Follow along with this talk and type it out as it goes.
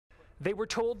They were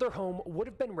told their home would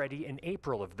have been ready in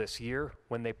April of this year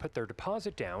when they put their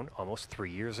deposit down almost 3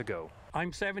 years ago.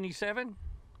 I'm 77,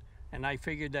 and I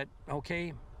figured that,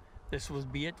 okay, this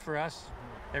would be it for us.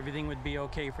 Everything would be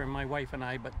okay for my wife and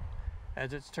I, but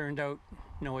as it's turned out,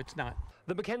 no, it's not.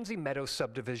 The McKenzie Meadows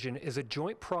subdivision is a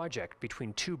joint project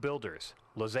between two builders,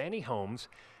 Lozani Homes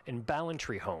and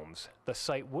Ballantree Homes. The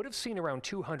site would have seen around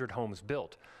 200 homes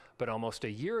built, but almost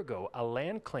a year ago, a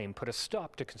land claim put a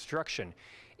stop to construction,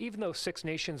 even though 6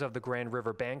 nations of the Grand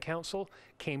River Band Council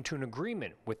came to an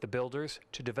agreement with the builders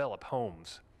to develop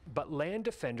homes. But land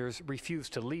defenders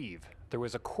refused to leave. There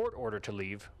was a court order to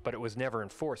leave, but it was never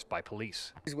enforced by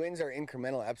police. These wins are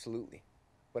incremental, absolutely.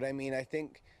 But I mean, I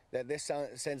think that this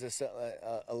sends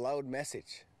a loud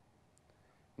message,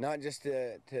 not just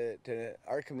to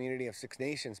our community of 6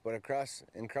 nations, but across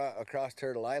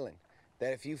Turtle Island,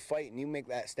 that if you fight and you make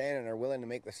that stand and are willing to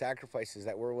make the sacrifices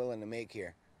that we're willing to make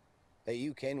here, that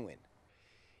you can win.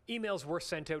 Emails were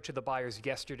sent out to the buyers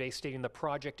yesterday stating the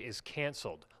project is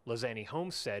canceled. Lozani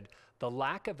Homes said the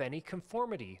lack of any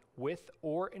conformity with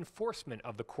or enforcement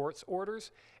of the court's orders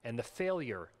and the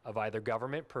failure of either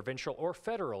government, provincial or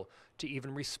federal to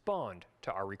even respond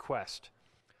to our request.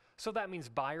 So that means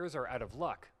buyers are out of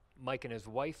luck. Mike and his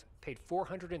wife paid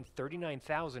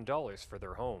 $439,000 for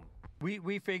their home.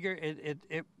 We figure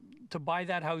to buy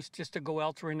that house just to go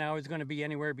elsewhere now is going to be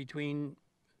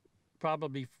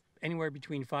probably anywhere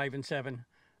between $500,000 and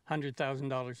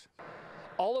 $700,000.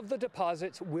 All of the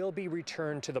deposits will be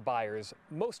returned to the buyers,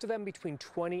 most of them between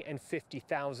 $20,000 and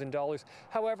 $50,000.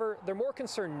 However, they're more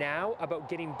concerned now about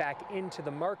getting back into the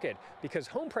market because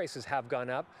home prices have gone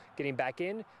up. Getting back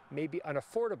in may be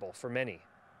unaffordable for many.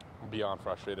 Beyond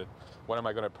frustrated. What am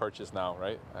I going to purchase now,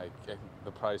 right?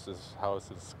 The house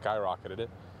has skyrocketed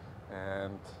it,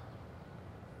 and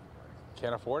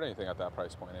can't afford anything at that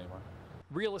price point anymore.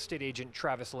 Real estate agent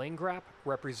Travis Lanegrap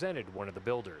represented one of the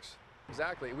builders.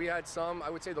 Exactly. We had some, I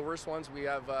would say the worst ones, we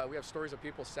have stories of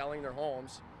people selling their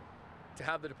homes to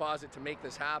have the deposit to make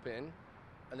this happen,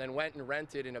 and then went and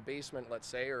rented in a basement, let's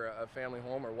say, or a family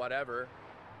home or whatever,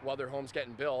 while their home's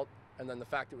getting built, and then the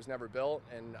fact it was never built,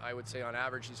 and I would say on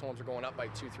average these homes are going up by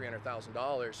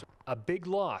 $200,000-$300,000. A big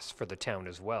loss for the town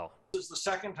as well. This is the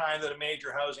second time that a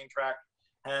major housing tract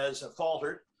has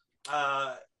faltered.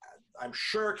 I'm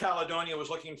sure Caledonia was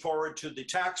looking forward to the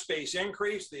tax base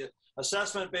increase, the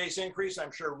assessment base increase.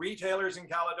 I'm sure retailers in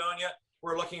Caledonia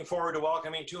were looking forward to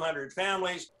welcoming 200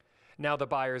 families. Now the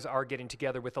buyers are getting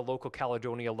together with a local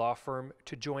Caledonia law firm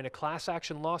to join a class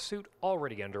action lawsuit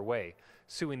already underway,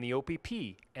 suing the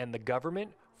OPP and the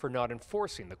government for not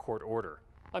enforcing the court order.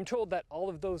 I'm told that all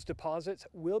of those deposits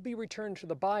will be returned to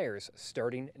the buyers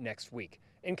starting next week.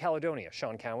 In Caledonia,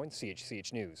 Sean Cowan,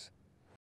 CHCH News.